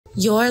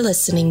You're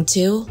listening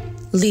to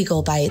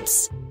Legal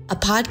Bites, a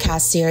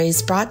podcast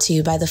series brought to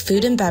you by the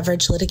Food and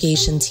Beverage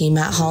Litigation team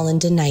at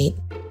Holland & Knight.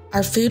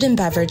 Our food and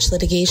beverage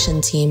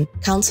litigation team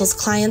counsels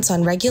clients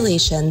on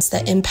regulations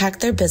that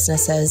impact their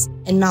businesses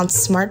and mounts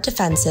smart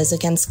defenses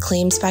against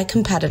claims by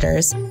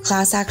competitors,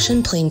 class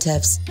action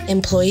plaintiffs,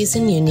 employees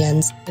and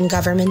unions, and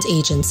government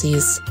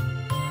agencies.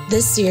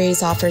 This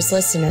series offers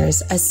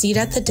listeners a seat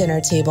at the dinner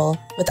table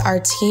with our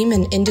team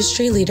and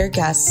industry leader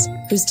guests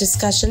whose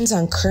discussions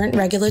on current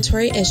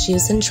regulatory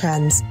issues and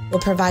trends will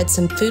provide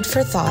some food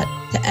for thought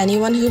to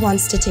anyone who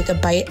wants to take a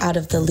bite out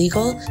of the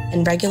legal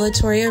and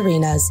regulatory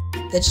arenas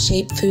that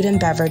shape food and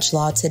beverage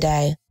law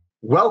today.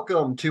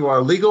 Welcome to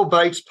our Legal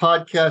Bites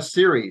podcast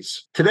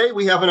series. Today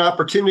we have an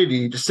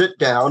opportunity to sit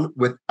down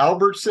with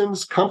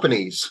Albertsons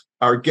Companies.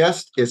 Our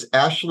guest is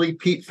Ashley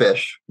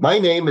Petefish. My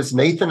name is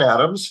Nathan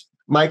Adams.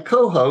 My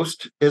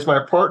co-host is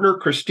my partner,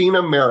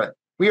 Kristina Merritt.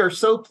 We are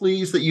so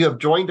pleased that you have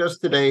joined us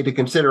today to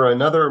consider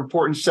another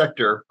important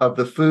sector of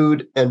the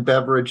food and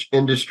beverage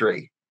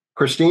industry.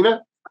 Kristina?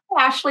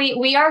 Ashley,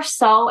 we are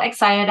so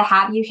excited to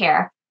have you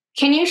here.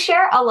 Can you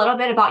share a little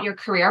bit about your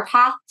career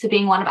path to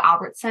being one of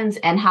Albertsons'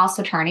 in-house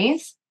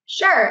attorneys?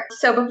 Sure.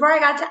 So before I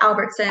got to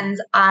Albertsons,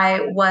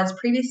 I was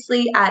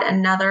previously at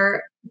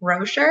another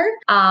grocer.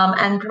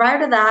 And prior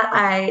to that,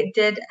 I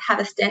did have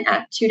a stint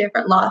at two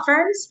different law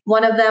firms.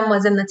 One of them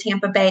was in the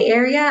Tampa Bay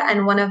area,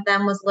 and one of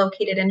them was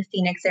located in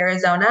Phoenix,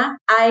 Arizona.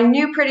 I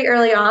knew pretty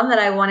early on that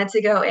I wanted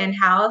to go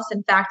in-house.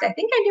 In fact, I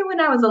think I knew when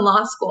I was in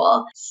law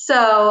school.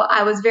 So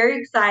I was very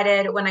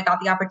excited when I got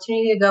the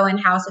opportunity to go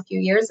in-house a few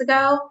years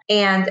ago.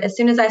 And as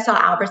soon as I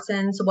saw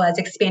Albertsons was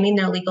expanding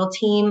their legal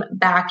team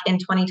back in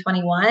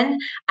 2021,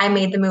 I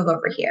made the move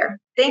over here.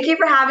 Thank you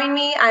for having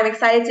me. I'm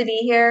excited to be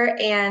here.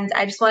 And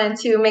I just wanted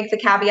to make the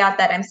caveat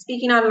that I'm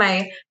speaking on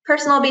my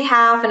personal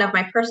behalf and of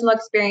my personal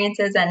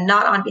experiences and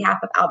not on behalf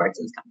of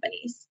Albertsons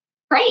Companies.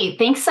 Great.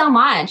 Thanks so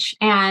much.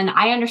 And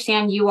I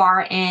understand you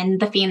are in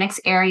the Phoenix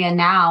area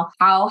now.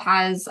 How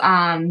has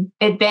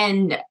it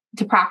been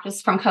to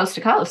practice from coast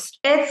to coast?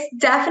 It's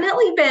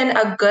definitely been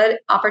a good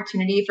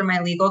opportunity for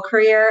my legal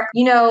career.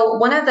 You know,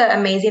 one of the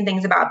amazing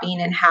things about being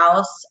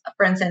in-house,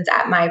 for instance,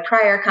 at my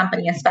prior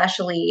company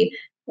especially,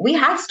 we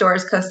had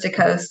stores coast to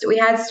coast. We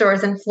had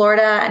stores in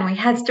Florida and we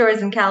had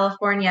stores in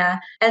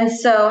California. And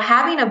so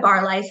having a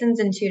bar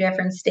license in two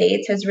different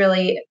states has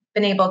really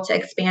been able to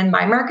expand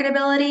my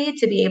marketability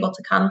to be able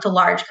to come to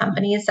large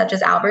companies such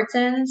as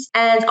Albertsons.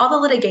 And all the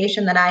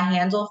litigation that I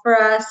handle for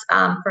us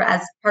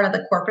as part of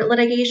the corporate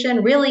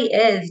litigation really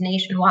is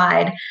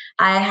nationwide.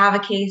 I have a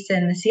case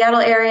in the Seattle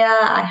area.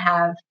 I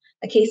have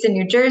a case in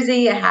New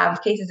Jersey. I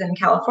have cases in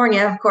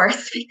California, of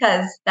course,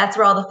 because that's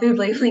where all the food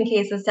labeling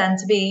cases tend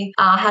to be.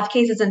 I have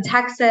cases in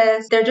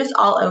Texas. They're just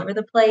all over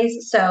the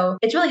place. So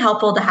it's really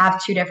helpful to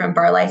have two different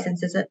bar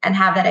licenses and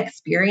have that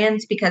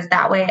experience, because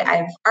that way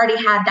I've already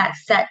had that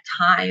set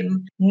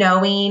time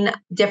knowing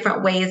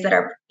different ways that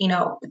are,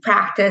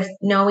 practiced,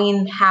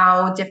 knowing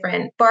how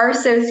different bar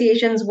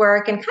associations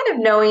work, and kind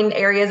of knowing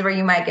areas where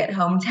you might get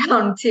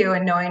hometown too,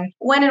 and knowing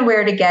when and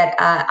where to get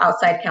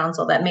outside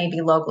counsel that may be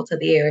local to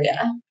the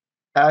area.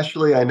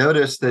 Ashley, I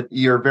noticed that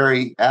you're a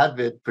very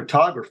avid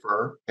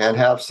photographer and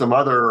have some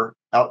other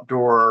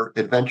outdoor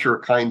adventure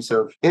kinds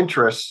of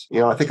interests.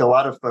 I think a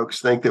lot of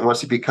folks think that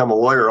once you become a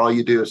lawyer, all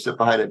you do is sit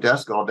behind a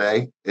desk all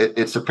day.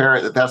 It's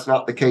apparent that that's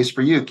not the case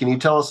for you. Can you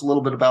tell us a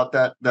little bit about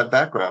that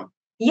background?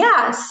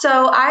 Yeah,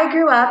 so I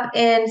grew up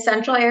in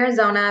central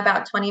Arizona,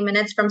 about 20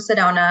 minutes from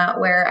Sedona,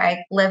 where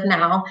I live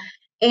now.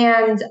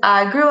 And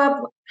I grew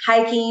up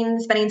hiking,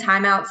 spending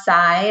time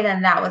outside,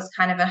 and that was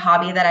kind of a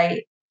hobby that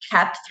I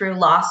kept through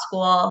law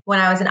school when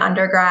I was an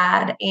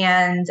undergrad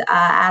and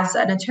as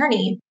an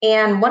attorney.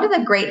 And one of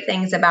the great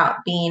things about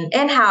being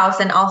in-house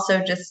and also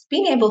just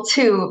being able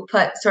to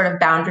put sort of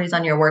boundaries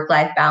on your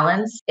work-life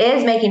balance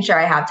is making sure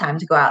I have time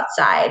to go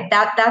outside.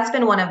 That's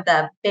been one of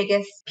the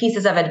biggest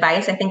pieces of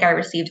advice I think I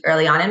received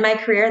early on in my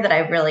career that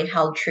I've really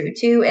held true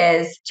to,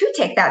 is to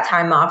take that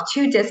time off,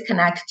 to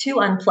disconnect, to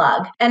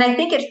unplug. And I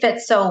think it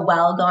fits so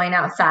well going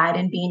outside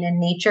and being in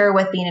nature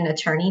with being an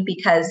attorney,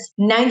 because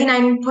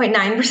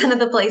 99.9% of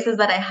the places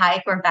that I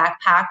hike or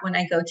backpack when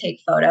I go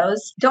take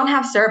photos don't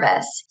have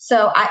service.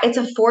 So it's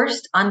a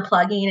forced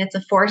unplugging. It's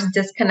a forced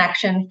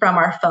disconnection from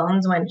our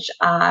phones, which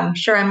I'm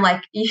sure I'm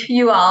like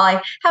you all.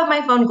 I have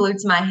my phone glued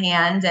to my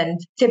hand. And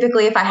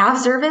typically if I have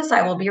service,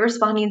 I will be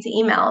responding to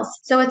emails.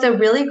 So it's a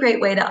really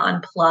great way to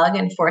unplug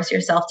and force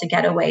yourself to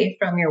get away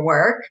from your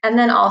work. And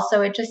then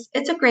also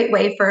it's a great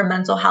way for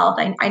mental health.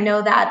 I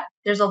know that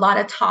there's a lot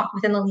of talk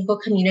within the legal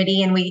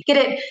community, and we get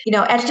it,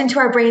 etched into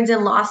our brains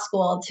in law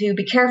school to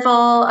be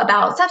careful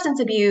about substance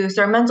abuse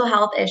or mental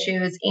health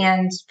issues.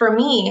 And for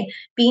me,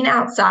 being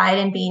outside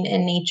and being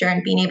in nature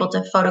and being able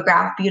to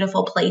photograph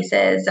beautiful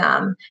places,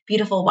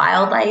 beautiful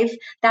wildlife,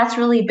 that's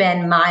really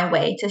been my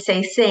way to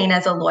stay sane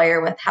as a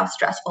lawyer with how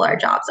stressful our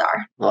jobs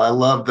are. Well, I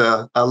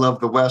love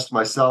the West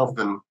myself,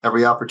 and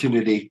every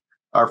opportunity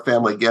our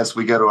family gets,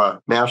 we go to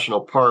a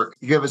national park.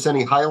 You give us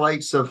any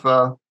highlights of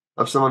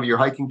of some of your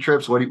hiking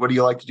trips? What do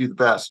you like to do the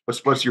best?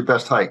 What's your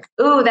best hike?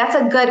 Ooh, that's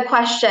a good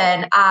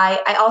question.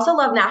 I also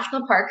love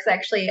national parks. I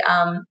actually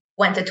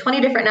went to 20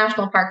 different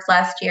national parks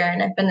last year,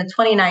 and I've been to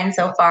 29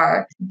 so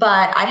far.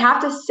 But I'd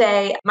have to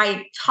say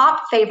my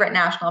top favorite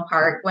national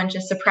park, which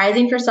is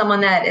surprising for someone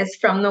that is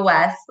from the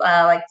West,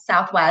 like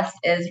Southwest,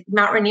 is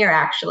Mount Rainier,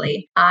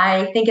 actually.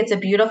 I think it's a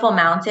beautiful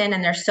mountain,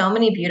 and there's so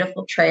many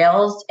beautiful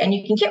trails, and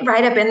you can get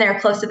right up in there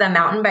close to the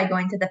mountain by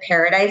going to the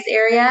Paradise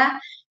area.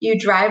 You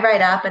drive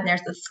right up and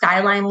there's the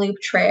Skyline Loop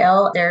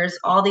Trail. There's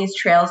all these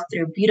trails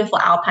through beautiful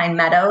alpine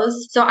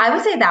meadows. So I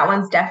would say that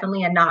one's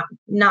definitely a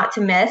not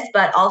to miss,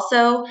 but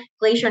also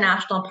Glacier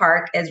National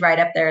Park is right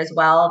up there as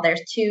well.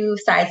 There's two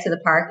sides to the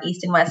park,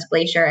 East and West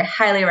Glacier. I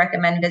highly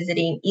recommend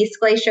visiting East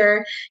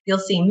Glacier. You'll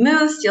see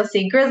moose, you'll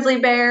see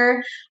grizzly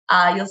bear,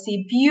 you'll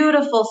see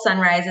beautiful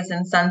sunrises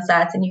and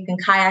sunsets, and you can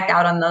kayak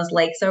out on those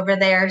lakes over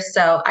there.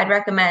 So I'd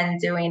recommend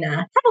doing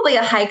probably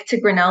a hike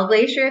to Grinnell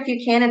Glacier if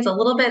you can. It's a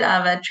little bit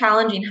of a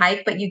challenging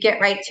hike, but you get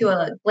right to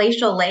a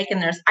glacial lake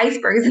and there's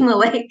icebergs in the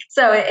lake.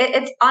 So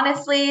it's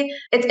honestly,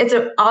 it's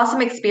an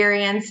awesome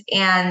experience.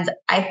 And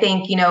I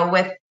think,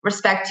 with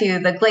respect to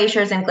the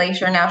glaciers and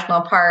Glacier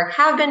National Park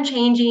have been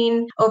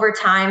changing over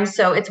time.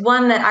 So it's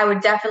one that I would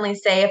definitely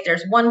say if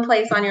there's one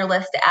place on your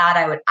list to add,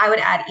 I would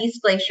add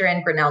East Glacier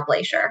and Grinnell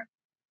Glacier.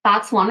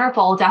 That's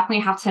wonderful. Definitely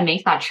have to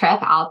make that trip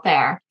out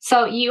there.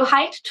 So you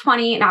hiked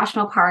 20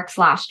 national parks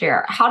last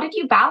year. How did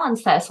you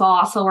balance this while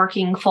also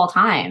working full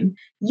time?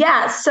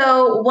 Yeah.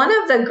 So one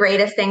of the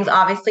greatest things,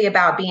 obviously,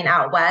 about being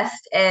out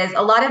west is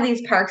a lot of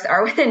these parks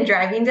are within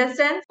driving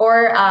distance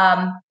or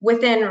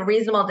within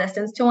reasonable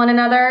distance to one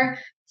another.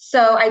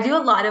 So I do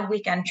a lot of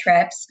weekend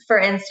trips. For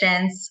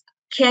instance,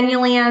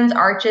 Canyonlands,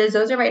 Arches,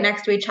 those are right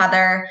next to each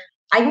other.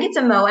 I can get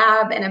to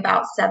Moab in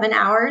about 7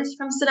 hours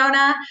from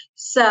Sedona.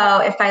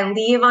 So if I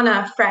leave on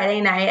a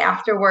Friday night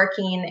after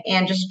working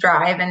and just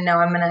drive and know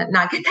I'm going to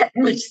not get that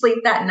much sleep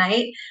that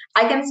night,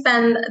 I can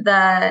spend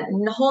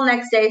the whole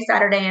next day,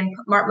 Saturday, and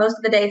most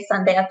of the day,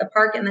 Sunday at the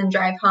park and then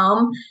drive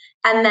home.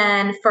 And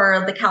then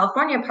for the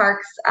California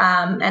parks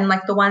and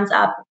like the ones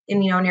up in,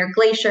 near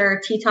Glacier,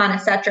 Teton,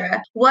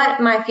 etc., what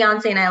my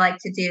fiance and I like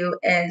to do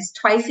is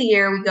twice a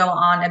year we go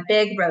on a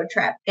big road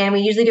trip, and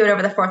we usually do it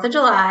over the 4th of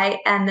July,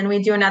 and then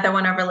we do another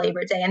one over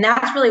Labor Day. And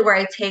that's really where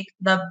I take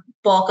the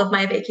bulk of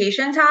my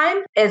vacation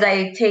time. Is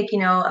I take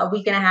a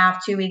week and a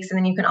half, 2 weeks, and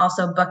then you can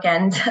also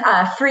bookend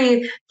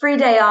free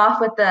day off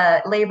with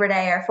the Labor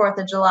Day or 4th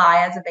of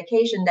July as a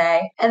vacation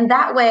day, and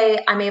that way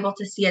I'm able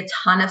to see a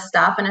ton of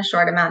stuff in a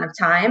short amount of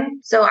time.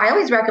 So I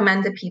always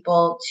recommend to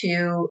people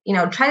to,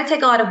 try to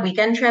take a lot of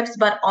weekend trips,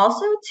 but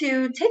also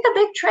to take a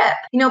big trip,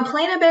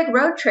 plan a big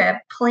road trip,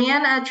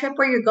 plan a trip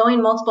where you're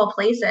going multiple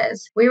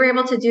places. We were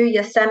able to do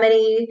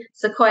Yosemite,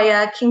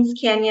 Sequoia, Kings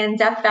Canyon,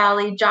 Death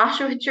Valley,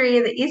 Joshua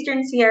Tree, the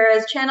Eastern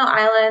Sierras, Channel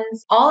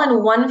Islands, all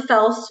in one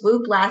fell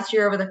swoop last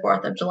year over the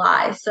 4th of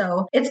July.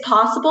 So it's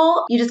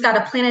possible. You just got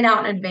to plan it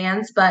out in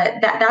advance. But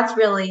that's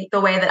really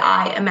the way that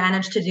I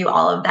managed to do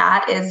all of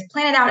that is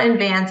plan it out in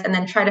advance and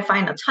then try to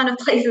find a ton of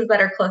places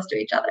that are close to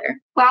each other.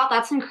 Wow,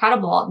 that's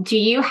incredible. Do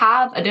you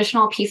have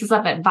additional pieces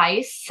of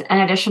advice in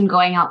addition to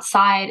going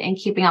outside and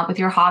keeping up with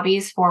your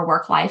hobbies for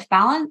work-life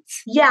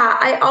balance? Yeah,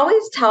 I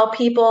always tell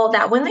people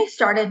that when they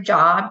start a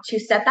job to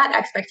set that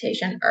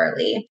expectation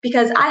early,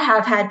 because I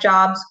have had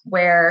jobs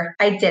where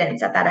I didn't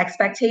set that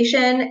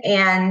expectation.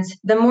 And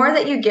the more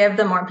that you give,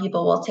 the more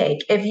people will take.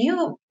 If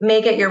you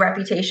make it your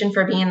reputation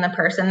for being the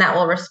person that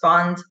will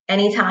respond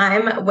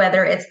anytime,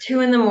 whether it's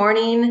 2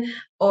 a.m.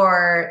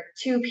 or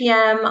 2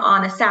 p.m.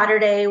 on a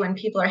Saturday when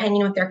people are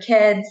hanging with their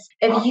kids,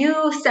 if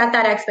you set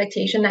that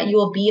expectation that you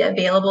will be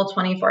available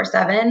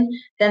 24/7,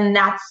 then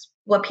that's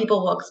what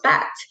people will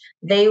expect.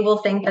 They will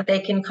think that they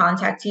can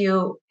contact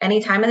you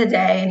any time of the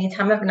day, any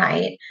time of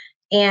night,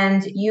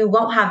 and you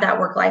won't have that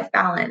work-life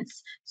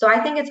balance. So I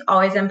think it's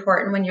always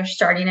important when you're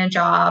starting a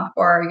job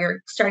or you're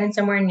starting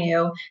somewhere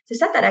new to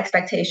set that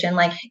expectation.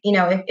 Like,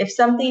 if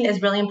something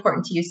is really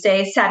important to you,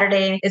 say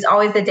Saturday is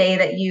always the day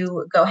that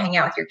you go hang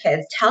out with your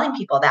kids, telling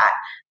people that.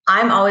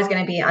 I'm always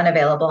going to be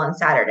unavailable on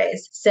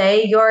Saturdays.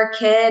 Say your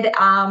kid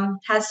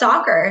has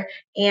soccer,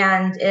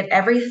 and if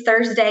every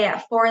Thursday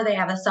at 4 they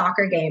have a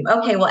soccer game,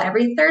 okay, well,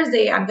 every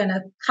Thursday I'm going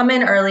to come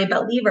in early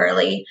but leave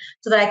early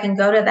so that I can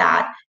go to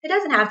that. It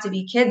doesn't have to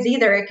be kids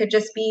either. It could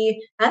just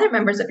be other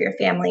members of your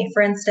family.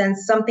 For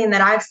instance, something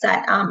that I've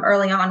set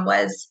early on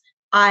was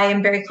I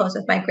am very close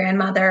with my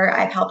grandmother.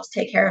 I've helped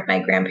take care of my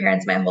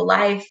grandparents my whole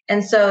life.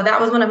 And so that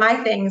was one of my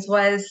things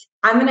was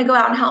I'm going to go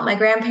out and help my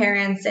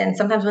grandparents. And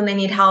sometimes when they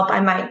need help,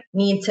 I might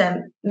need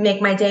to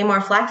make my day more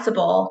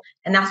flexible.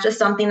 And that's just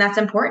something that's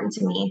important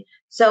to me.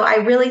 So I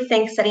really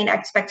think setting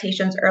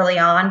expectations early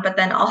on, but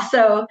then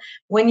also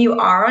when you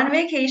are on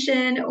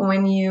vacation,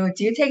 when you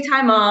do take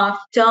time off,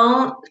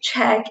 don't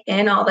check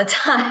in all the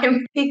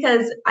time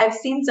because I've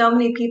seen so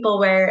many people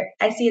where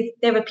I see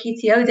they have a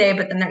PTO day,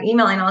 but then they're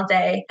emailing all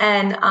day.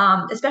 And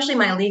especially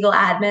my legal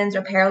admins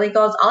or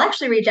paralegals, I'll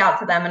actually reach out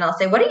to them and I'll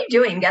say, what are you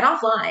doing? Get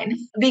offline.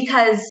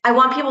 Because I I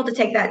want people to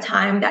take that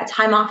time. That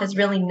time off is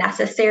really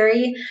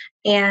necessary.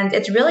 And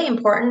it's really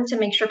important to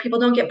make sure people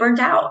don't get burnt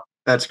out.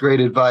 That's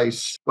great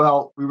advice.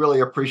 Well, we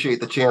really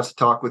appreciate the chance to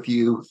talk with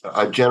you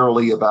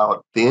generally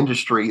about the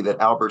industry that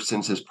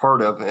Albertsons is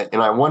part of.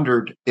 And I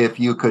wondered if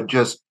you could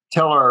just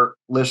tell our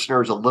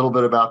listeners a little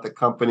bit about the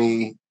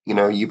company.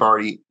 You've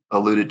already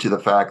alluded to the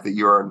fact that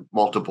you're in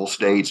multiple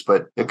states,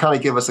 but kind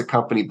of give us a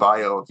company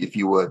bio, if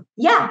you would.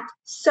 Yeah.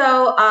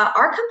 So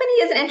our company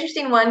is an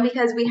interesting one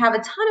because we have a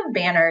ton of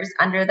banners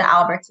under the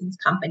Albertsons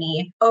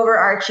Company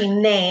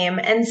overarching name.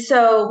 And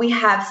so we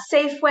have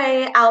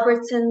Safeway,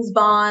 Albertsons,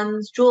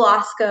 Bonds, Jewel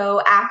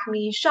Osco,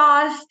 Acme,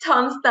 Shaw's,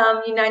 Tom's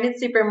Thumb,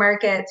 United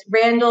Supermarkets,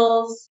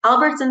 Randall's,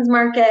 Albertsons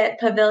Market,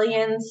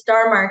 Pavilion,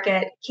 Star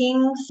Market,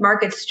 King's,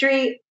 Market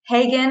Street,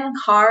 Hagen,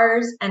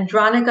 Cars,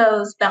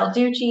 Andronico's,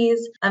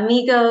 Balducci's,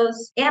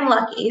 Amigos, and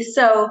Lucky.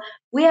 So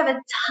we have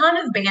a ton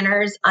of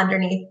banners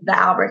underneath the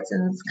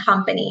Albertsons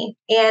Company.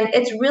 And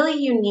it's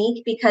really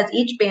unique because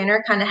each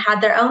banner kind of had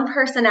their own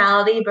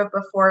personality, but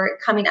before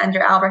coming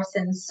under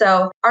Albertsons.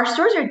 So our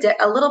stores are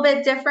a little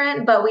bit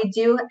different, but we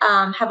do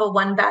have a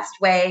One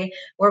Best Way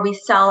where we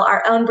sell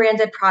our own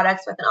branded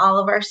products within all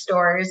of our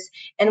stores.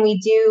 And we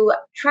do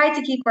try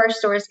to keep our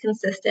stores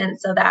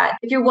consistent so that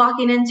if you're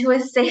walking into a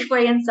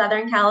Safeway in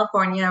Southern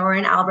California or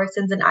in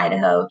Albertsons in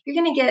Idaho,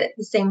 you're going to get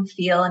the same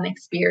feel and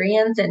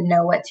experience and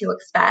know what to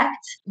expect.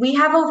 We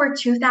have over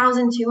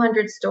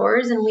 2,200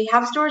 stores and we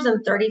have stores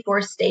in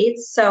 34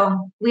 states. So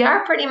we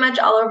are pretty much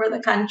all over the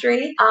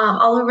country,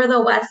 all over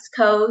the West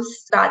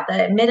Coast, got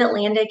the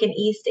Mid-Atlantic and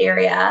East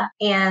area.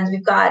 And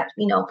we've got,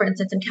 for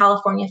instance, in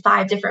California,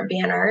 5 different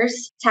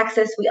banners.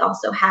 Texas, we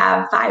also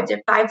have five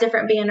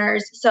different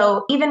banners.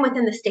 So even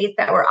within the states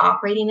that we're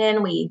operating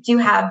in, we do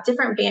have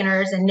different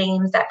banners and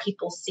names that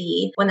people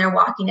see when they're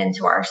walking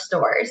into our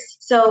stores.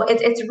 So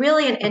it's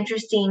really an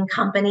interesting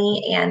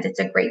company and it's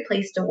a great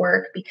place to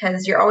work because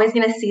you're always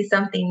going to see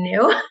something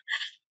new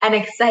and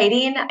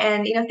exciting.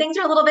 And, things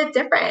are a little bit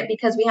different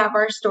because we have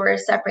our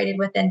stores separated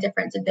within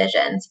different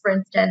divisions. For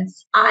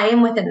instance, I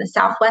am within the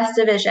Southwest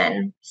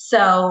division.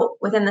 So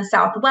within the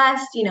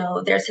Southwest,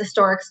 there's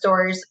historic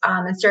stores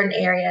in certain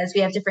areas.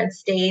 We have different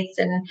states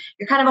and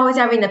you're kind of always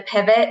having to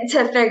pivot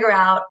to figure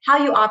out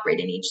how you operate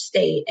in each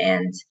state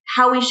and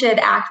how we should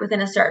act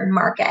within a certain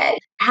market.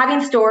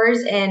 Having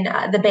stores in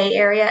the Bay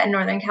Area in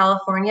Northern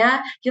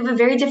California, you have a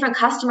very different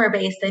customer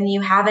base than you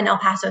have in El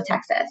Paso,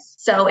 Texas.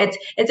 So it's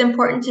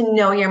important to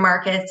know your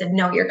markets and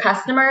know your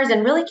customers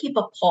and really keep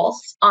a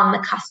pulse on the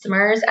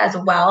customers as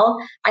well.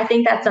 I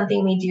think that's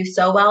something we do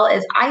so well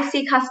is I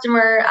see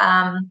customer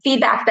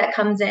feedback that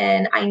comes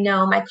in. I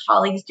know my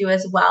colleagues do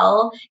as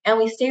well. And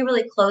we stay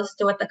really close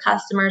to what the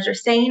customers are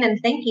saying and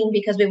thinking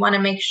because we want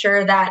to make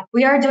sure that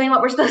we are doing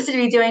what we're supposed to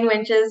be doing,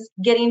 which is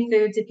getting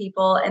food to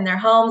people in their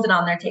homes and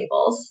on their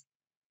tables.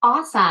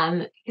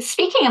 Awesome.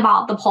 Speaking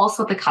about the pulse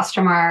of the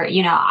customer,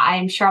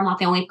 I'm sure I'm not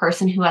the only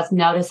person who has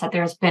noticed that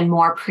there's been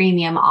more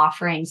premium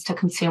offerings to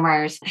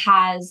consumers.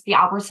 Has the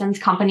Albertsons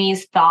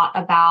Companies thought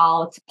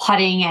about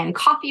putting in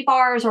coffee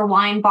bars or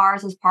wine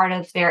bars as part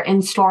of their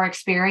in-store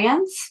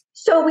experience?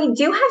 So we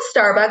do have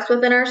Starbucks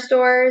within our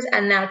stores,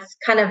 and that's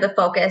kind of the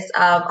focus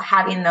of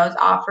having those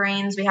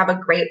offerings. We have a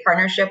great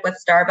partnership with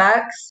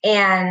Starbucks.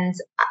 And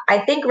I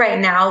think right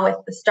now with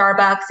the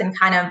Starbucks and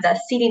kind of the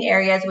seating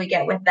areas we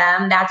get with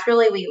them, that's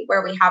really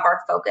where we have our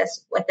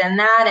focus within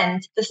that.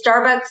 And the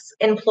Starbucks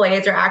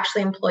employees are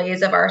actually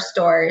employees of our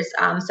stores.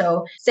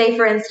 So say,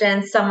 for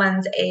instance,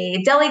 someone's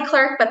a deli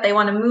clerk, but they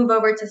want to move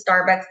over to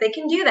Starbucks, they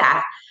can do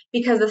that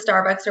because the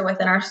Starbucks are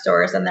within our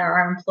stores and they're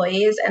our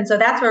employees. And so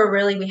that's where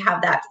really we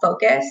have that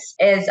focus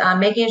is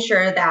making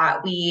sure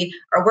that we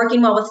are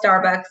working well with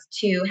Starbucks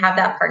to have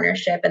that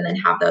partnership and then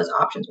have those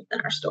options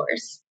within our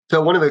stores.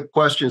 So one of the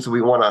questions that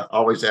we want to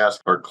always ask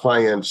our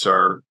clients,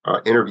 our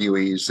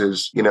interviewees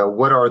is,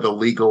 what are the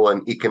legal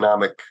and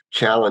economic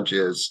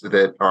challenges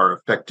that are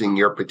affecting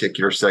your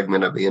particular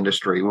segment of the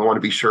industry? We want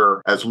to be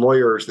sure as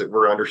lawyers that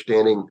we're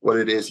understanding what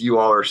it is you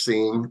all are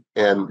seeing.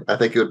 And I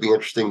think it would be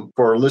interesting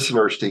for our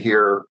listeners to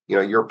hear,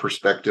 your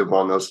perspective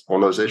on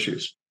those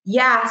issues.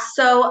 Yeah,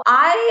 so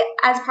I,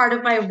 as part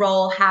of my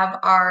role, have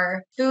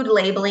our food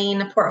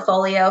labeling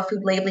portfolio,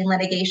 food labeling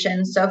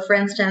litigation. So for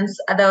instance,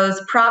 those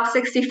Prop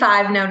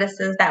 65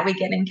 notices that we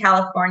get in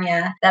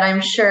California that I'm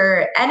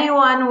sure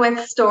anyone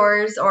with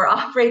stores or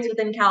operates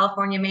within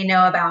California may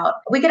know about.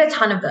 We get a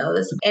ton of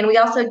those. And we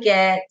also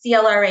get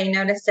CLRA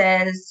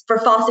notices for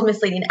false and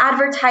misleading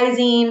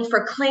advertising,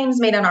 for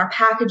claims made on our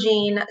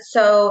packaging.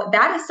 So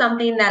that is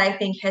something that I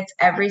think hits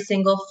every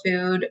single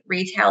food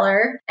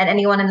retailer and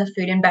anyone in the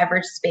food and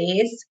beverage space.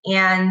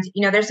 And,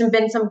 there's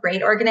been some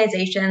great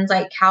organizations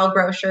like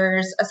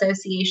Grocers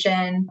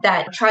Association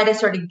that try to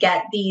sort of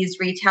get these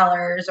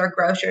retailers or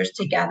grocers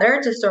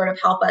together to sort of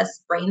help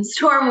us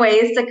brainstorm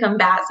ways to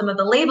combat some of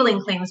the labeling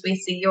claims we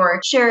see or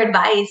share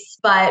advice.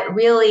 But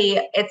really,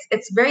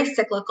 it's very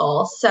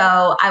cyclical.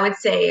 So I would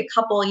say a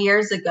couple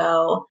years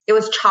ago, it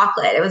was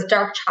chocolate. It was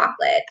dark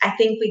chocolate. I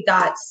think we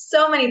got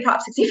so many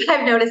Prop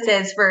 65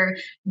 notices for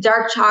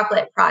dark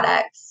chocolate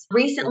products.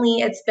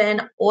 Recently, it's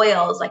been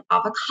oils like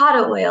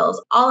avocado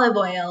oils, olive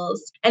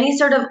oils, any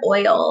sort of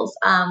oils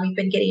we've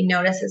been getting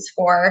notices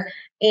for.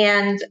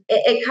 And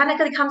it kind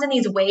of comes in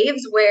these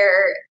waves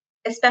where,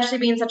 especially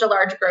being such a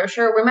large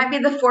grocer, we might be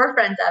the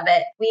forefront of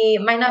it. We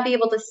might not be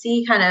able to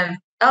see kind of,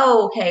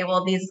 oh, okay,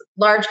 well, these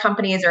large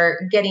companies are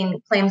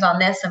getting claims on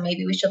this, so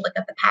maybe we should look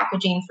at the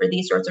packaging for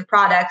these sorts of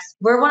products.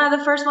 We're one of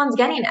the first ones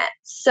getting it.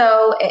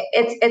 So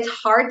it's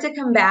hard to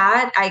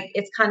combat.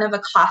 It's kind of a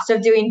cost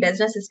of doing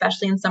business,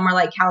 especially in somewhere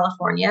like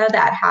California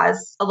that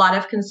has a lot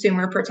of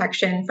consumer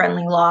protection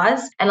friendly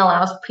laws and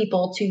allows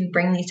people to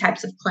bring these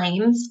types of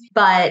claims.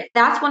 But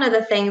that's one of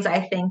the things I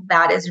think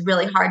that is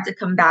really hard to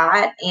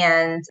combat.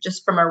 And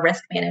just from a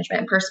risk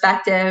management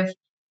perspective,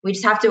 we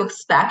just have to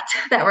expect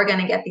that we're going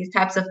to get these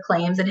types of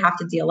claims and have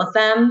to deal with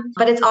them.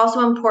 But it's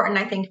also important,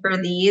 I think, for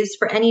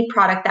any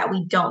product that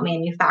we don't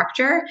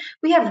manufacture,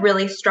 we have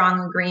really strong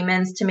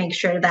agreements to make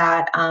sure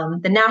that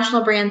the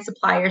national brand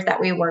suppliers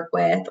that we work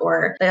with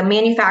or the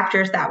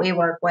manufacturers that we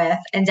work with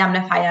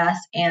indemnify us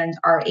and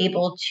are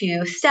able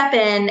to step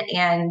in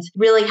and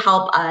really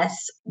help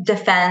us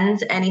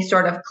defend any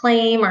sort of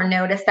claim or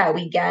notice that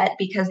we get,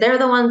 because they're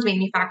the ones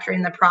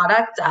manufacturing the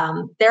product.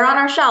 They're on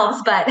our shelves,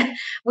 but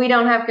we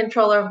don't have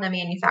control over the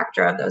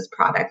manufacturer of those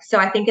products. So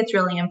I think it's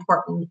really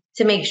important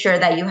to make sure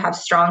that you have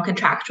strong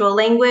contractual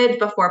language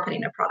before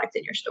putting a product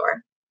in your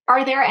store.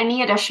 Are there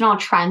any additional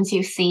trends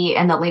you see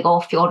in the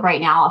legal field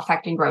right now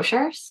affecting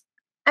grocers?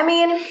 I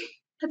mean,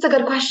 that's a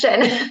good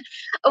question.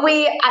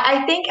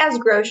 I think as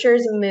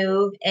grocers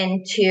move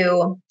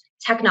into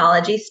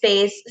technology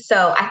space,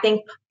 so I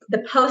think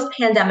the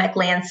post-pandemic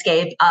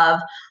landscape of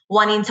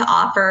wanting to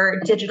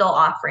offer digital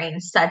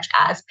offerings such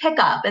as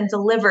pickup and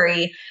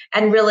delivery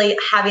and really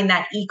having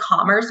that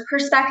e-commerce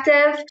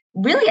perspective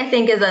really, I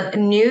think, is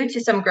new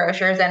to some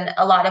grocers. And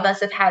a lot of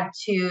us have had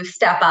to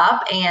step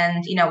up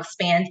and,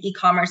 expand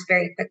e-commerce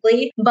very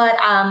quickly. But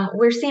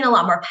we're seeing a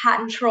lot more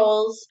patent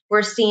trolls.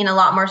 We're seeing a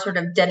lot more sort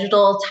of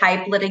digital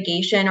type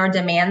litigation or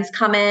demands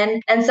come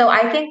in. And so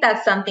I think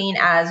that's something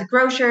as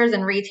grocers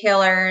and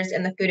retailers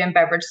in the food and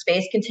beverage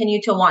space continue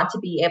to want to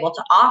be able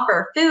to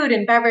offer food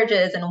and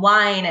beverages and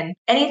wine and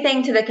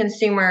anything to the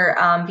consumer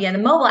via the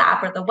mobile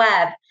app or the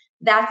web.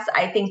 That's,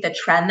 I think, the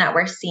trend that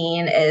we're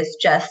seeing is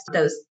just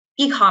those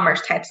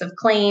e-commerce types of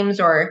claims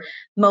or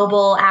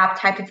mobile app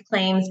type of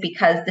claims,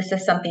 because this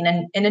is something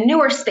in a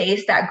newer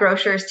space that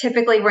grocers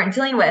typically weren't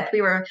dealing with.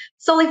 We were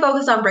solely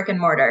focused on brick and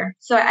mortar.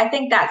 So I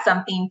think that's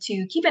something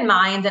to keep in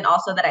mind, and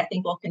also that I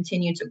think will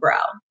continue to grow.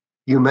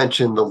 You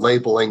mentioned the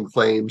labeling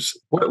claims.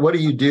 What do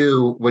you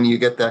do when you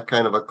get that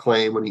kind of a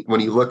claim?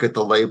 When you look at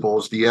the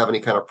labels, do you have any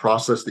kind of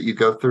process that you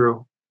go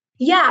through?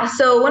 Yeah.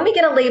 So when we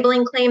get a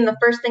labeling claim, the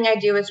first thing I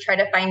do is try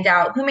to find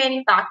out who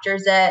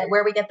manufactures it,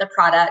 where we get the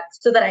product,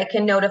 so that I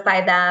can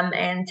notify them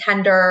and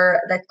tender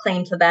the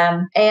claim to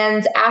them.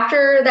 And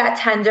after that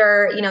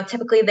tender,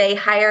 typically they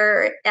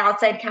hire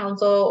outside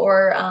counsel,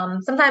 or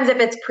sometimes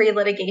if it's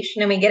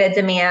pre-litigation and we get a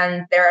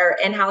demand, their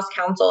in-house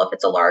counsel, if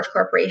it's a large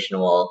corporation,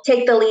 will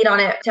take the lead on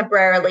it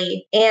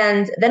temporarily.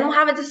 And then we'll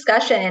have a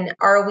discussion.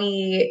 Are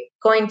we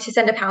going to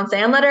send a pound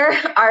sand letter?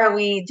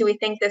 Do we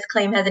think this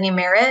claim has any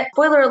merit?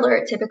 Spoiler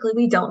alert, typically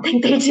we don't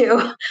think they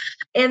do.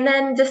 And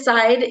then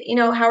decide,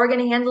 how we're going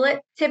to handle it.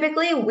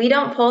 Typically, we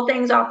don't pull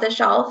things off the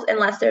shelf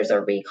unless there's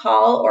a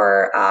recall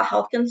or a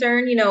health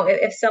concern.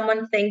 If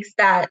someone thinks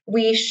that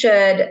we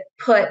should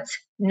put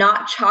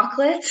not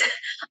chocolate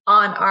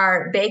on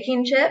our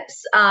baking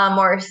chips,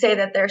 or say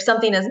that there's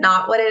something is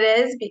not what it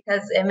is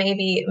because it may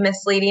be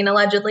misleading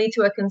allegedly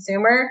to a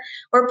consumer,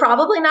 we're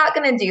probably not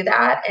going to do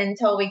that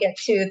until we get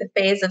to the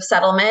phase of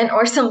settlement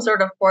or some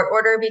sort of court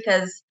order,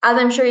 because as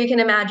I'm sure you can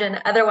imagine,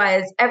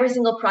 otherwise every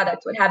single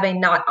product would have a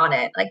not on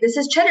it. Like, this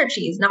is cheddar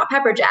cheese, not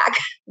pepper jack.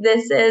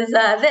 This is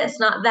this,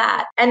 not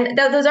that. And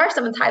those are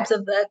some types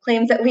of the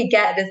claims that we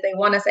get, is they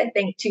want us, I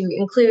think, to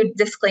include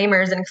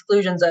disclaimers and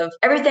exclusions of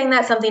everything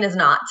that something is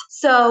not.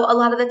 So a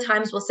lot of the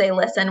times we'll say,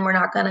 listen, we're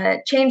not going to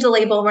change the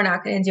label. We're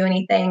not going to do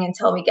anything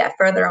until we get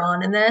further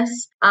on in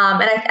this.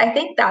 And I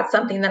think that's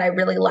something that I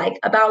really like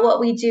about what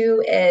we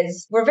do,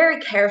 is we're very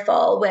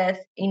careful with,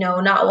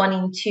 not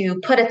wanting to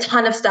put a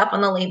ton of stuff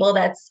on the label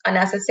that's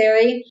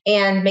unnecessary,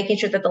 and making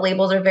sure that the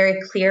labels are very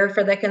clear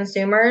for the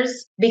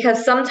consumers.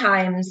 Because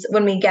sometimes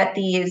when we get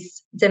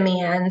these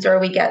demands or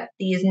we get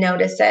these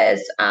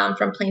notices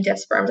from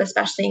plaintiffs' firms,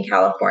 especially in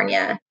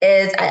California,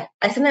 is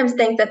I sometimes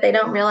think that they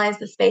don't realize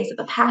the space of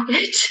the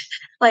package.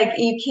 Like,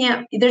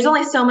 there's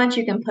only so much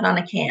you can put on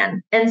a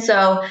can. And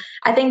so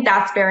I think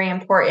that's very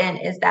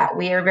important, is that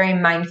we are very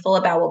mindful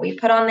about what we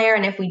put on there.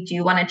 And if we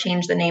do want to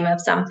change the name of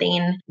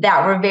something,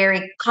 that we're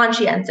very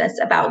conscientious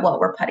about what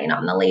we're putting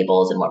on the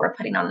labels and what we're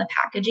putting on the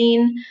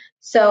packaging.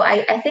 So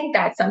I think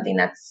that's something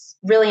that's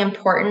really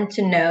important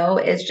to know,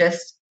 is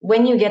just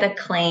when you get a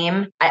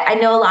claim, I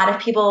know a lot of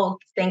people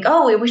think,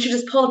 oh, we should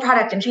just pull the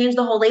product and change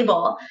the whole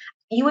label.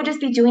 You would just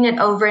be doing it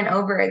over and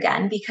over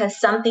again, because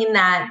something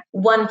that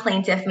one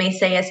plaintiff may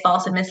say is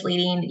false and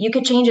misleading, you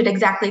could change it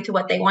exactly to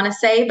what they want to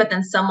say, but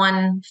then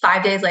someone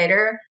 5 days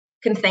later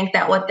can think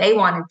that what they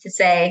wanted to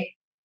say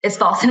is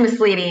false and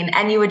misleading.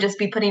 And you would just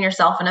be putting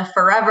yourself in a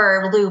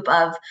forever loop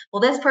of, well,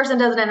 this person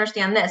doesn't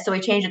understand this, so we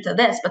changed it to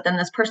this. But then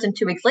this person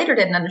 2 weeks later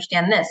didn't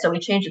understand this, so we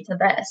changed it to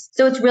this.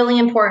 So it's really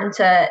important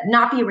to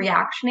not be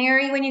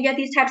reactionary when you get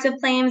these types of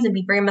claims and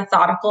be very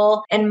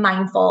methodical and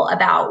mindful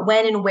about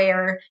when and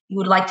where you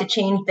would like to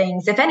change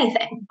things, if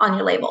anything, on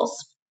your labels.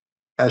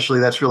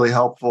 Ashley, that's really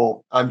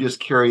helpful. I'm just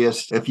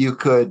curious if you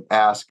could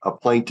ask a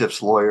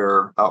plaintiff's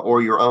lawyer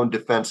or your own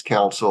defense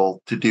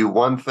counsel to do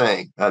one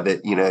thing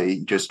that,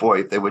 you just,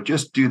 boy, if they would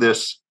just do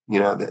this,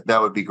 that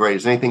would be great.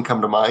 Does anything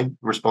come to mind in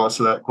response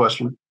to that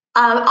question?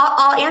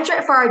 I'll answer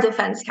it for our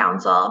defense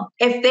counsel.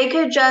 If they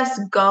could just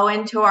go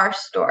into our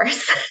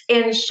stores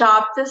and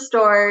shop the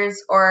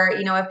stores, or,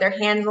 if they're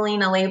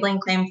handling a labeling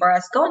claim for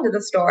us, go into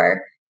the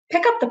store,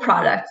 pick up the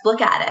product,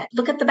 look at it,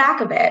 look at the back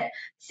of it,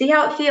 see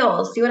how it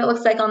feels, see what it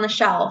looks like on the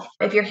shelf.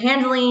 If you're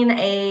handling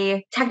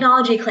a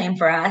technology claim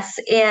for us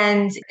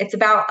and it's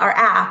about our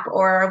app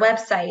or our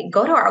website,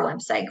 go to our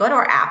website, go to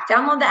our app,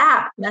 download the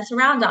app, mess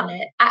around on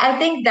it. I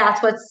think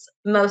that's what's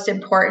most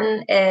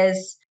important.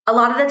 Is a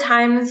lot of the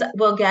times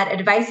we'll get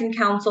advice and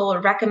counsel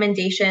or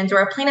recommendations, or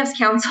a plaintiff's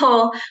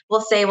counsel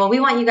will say, well, we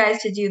want you guys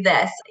to do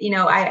this.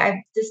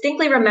 I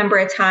distinctly remember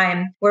a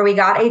time where we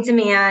got a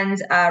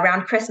demand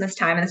around Christmas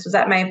time. And this was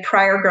at my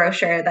prior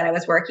grocer that I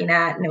was working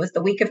at. And it was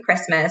the week of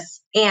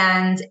Christmas.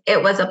 And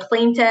it was a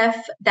plaintiff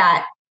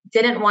that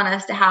didn't want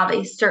us to have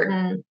a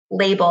certain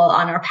label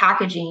on our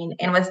packaging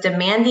and was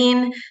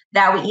demanding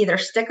that we either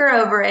sticker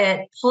over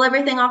it, pull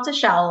everything off the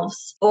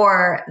shelves,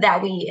 or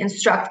that we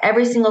instruct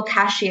every single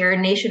cashier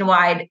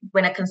nationwide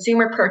when a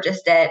consumer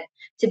purchased it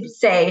to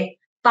say,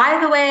 by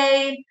the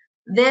way,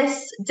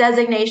 this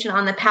designation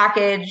on the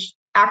package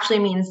actually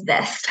means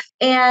this.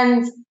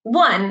 And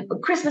one,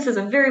 Christmas is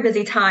a very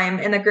busy time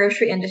in the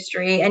grocery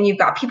industry, and you've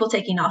got people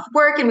taking off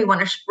work, and we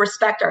want to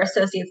respect our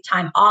associates'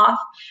 time off.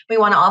 We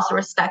want to also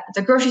respect that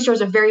the grocery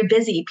stores are very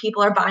busy.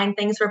 People are buying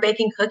things for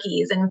baking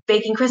cookies and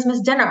baking Christmas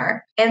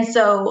dinner. And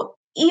so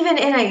even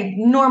in a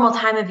normal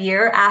time of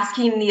year,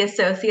 asking the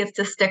associates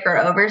to sticker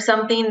over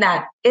something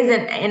that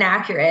isn't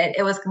inaccurate,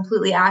 it was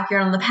completely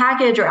accurate on the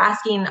package, or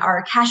asking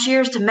our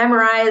cashiers to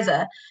memorize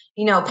a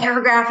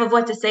paragraph of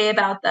what to say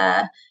about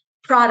the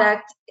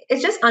product,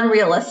 it's just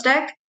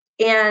unrealistic.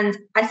 And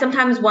I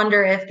sometimes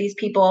wonder if these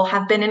people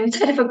have been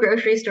inside of a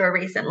grocery store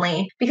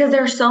recently, because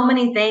there are so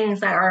many things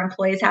that our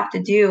employees have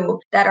to do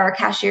that our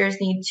cashiers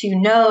need to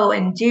know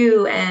and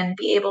do and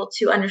be able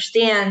to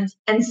understand.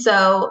 And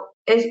so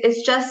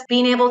it's just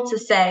being able to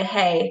say,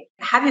 hey,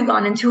 have you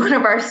gone into one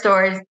of our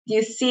stores? Do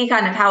you see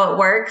kind of how it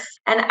works?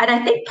 And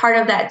I think part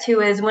of that too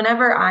is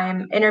whenever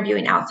I'm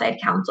interviewing outside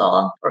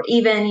counsel, or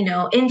even,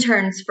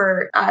 interns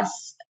for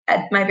us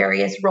at my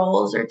various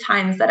roles or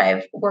times that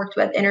I've worked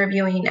with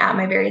interviewing at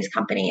my various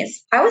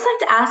companies, I always like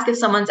to ask if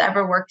someone's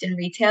ever worked in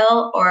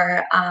retail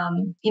or,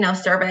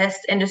 service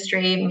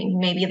industry.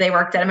 Maybe they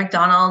worked at a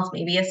McDonald's,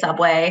 maybe a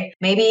Subway,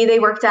 maybe they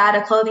worked at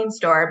a clothing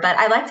store. But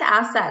I like to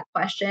ask that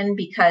question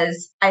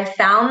because I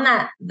found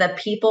that the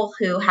people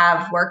who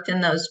have worked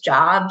in those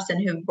jobs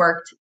and who've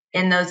worked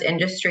in those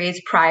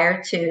industries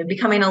prior to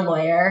becoming a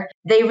lawyer,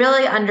 they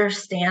really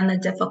understand the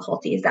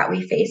difficulties that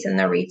we face in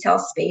the retail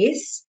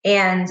space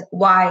and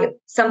why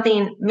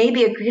something may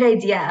be a great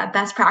idea,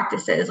 best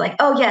practices, like,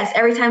 oh yes,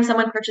 every time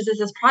someone purchases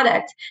this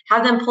product,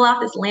 have them pull out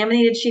this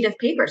laminated sheet of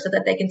paper so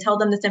that they can tell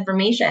them this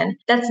information.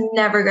 That's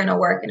never going to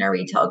work in a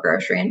retail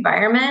grocery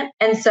environment.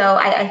 And so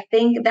I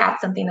think that's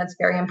something that's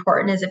very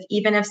important, is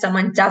even if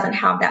someone doesn't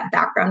have that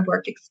background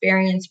work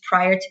experience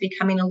prior to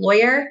becoming a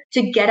lawyer,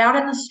 to get out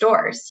in the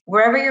stores,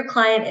 wherever your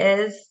client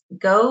is,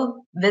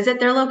 go visit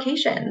their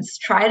locations,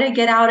 try to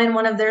get out in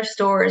one of their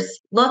stores,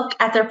 look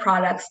at their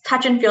products,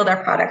 touch and feel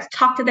their products,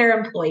 talk to their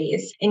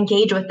employees,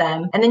 engage with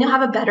them. And then you'll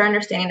have a better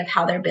understanding of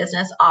how their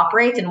business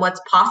operates and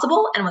what's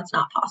possible and what's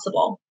not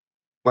possible.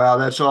 Wow,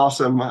 that's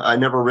awesome. I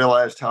never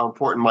realized how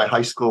important my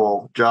high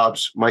school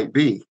jobs might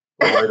be,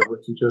 in light of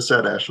what you just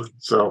said, Ashley.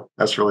 So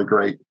that's really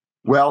great.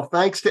 Well,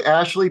 thanks to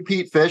Ashley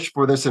Petefish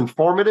for this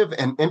informative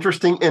and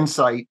interesting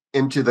insight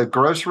into the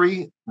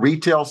grocery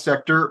retail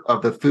sector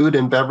of the food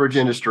and beverage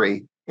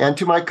industry, and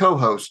to my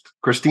co-host,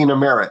 Kristina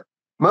Merritt.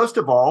 Most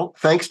of all,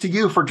 thanks to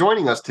you for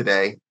joining us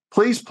today.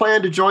 Please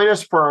plan to join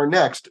us for our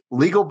next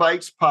Legal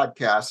Bites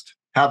podcast.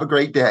 Have a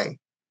great day.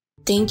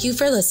 Thank you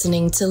for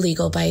listening to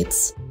Legal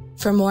Bites.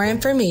 For more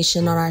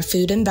information on our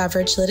food and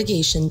beverage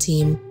litigation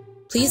team,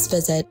 please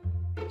visit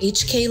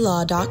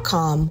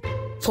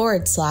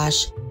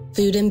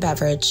hklaw.com/food and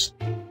beverage.